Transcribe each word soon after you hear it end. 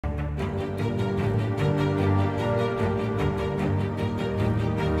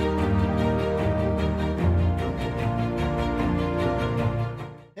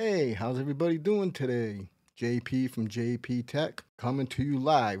Hey, how's everybody doing today? JP from JP Tech coming to you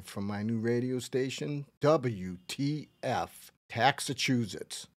live from my new radio station, WTF,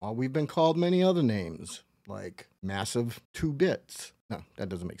 Taxachusetts. Well, we've been called many other names, like Massive 2 Bits. No, that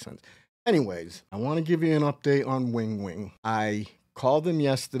doesn't make sense. Anyways, I want to give you an update on Winwing. I called them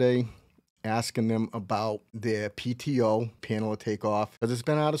yesterday asking them about their PTO, panel of takeoff, because it's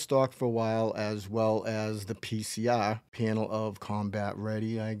been out of stock for a while, as well as the PCR, panel of combat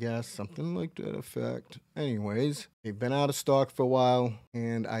ready, I guess, something like that effect. Anyways, they've been out of stock for a while,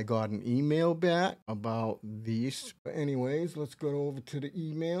 and I got an email back about these. But anyways, let's go over to the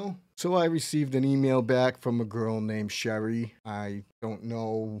email. So I received an email back from a girl named Sherry. I don't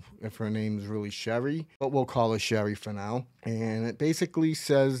know if her name's really Sherry, but we'll call her Sherry for now. And it basically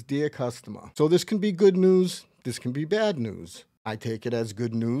says, "Dear customer." So this can be good news, this can be bad news. I take it as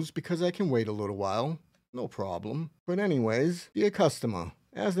good news because I can wait a little while, no problem. But anyways, dear customer,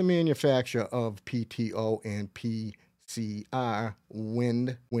 as the manufacturer of PTO and PCR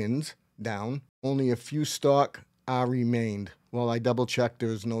wins down, only a few stock are remained. Well, I double checked,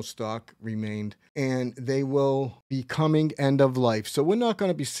 there's no stock remained, and they will be coming end of life. So we're not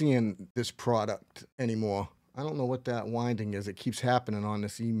going to be seeing this product anymore. I don't know what that winding is. It keeps happening on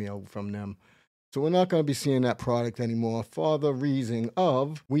this email from them. So we're not going to be seeing that product anymore for the reason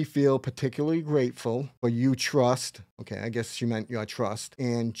of we feel particularly grateful for you trust. Okay, I guess she meant your trust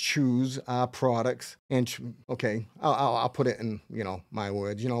and choose our products. And okay, I'll put it in, my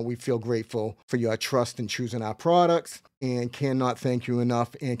words. We feel grateful for your trust in choosing our products and cannot thank you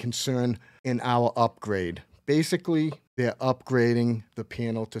enough and concern in our upgrade. Basically, they're upgrading the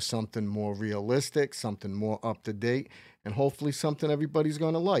panel to something more realistic, something more up to date, and hopefully something everybody's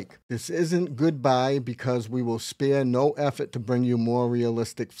going to like. This isn't goodbye because we will spare no effort to bring you more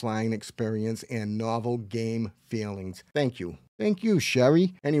realistic flying experience and novel game feelings. Thank you. Thank you,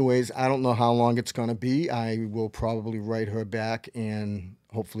 Sherry. Anyways, I don't know how long it's going to be. I will probably write her back and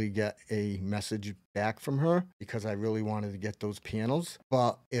hopefully get a message back from her because I really wanted to get those panels.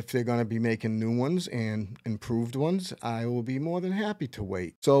 But if they're going to be making new ones and improved ones, I will be more than happy to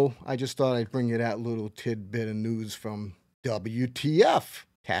wait. So I just thought I'd bring you that little tidbit of news from WTF,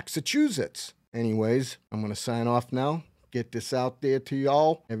 Taxachusetts. Anyways, I'm going to sign off now. Get this out there to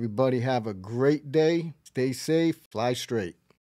y'all. Everybody have a great day. Stay safe. Fly straight.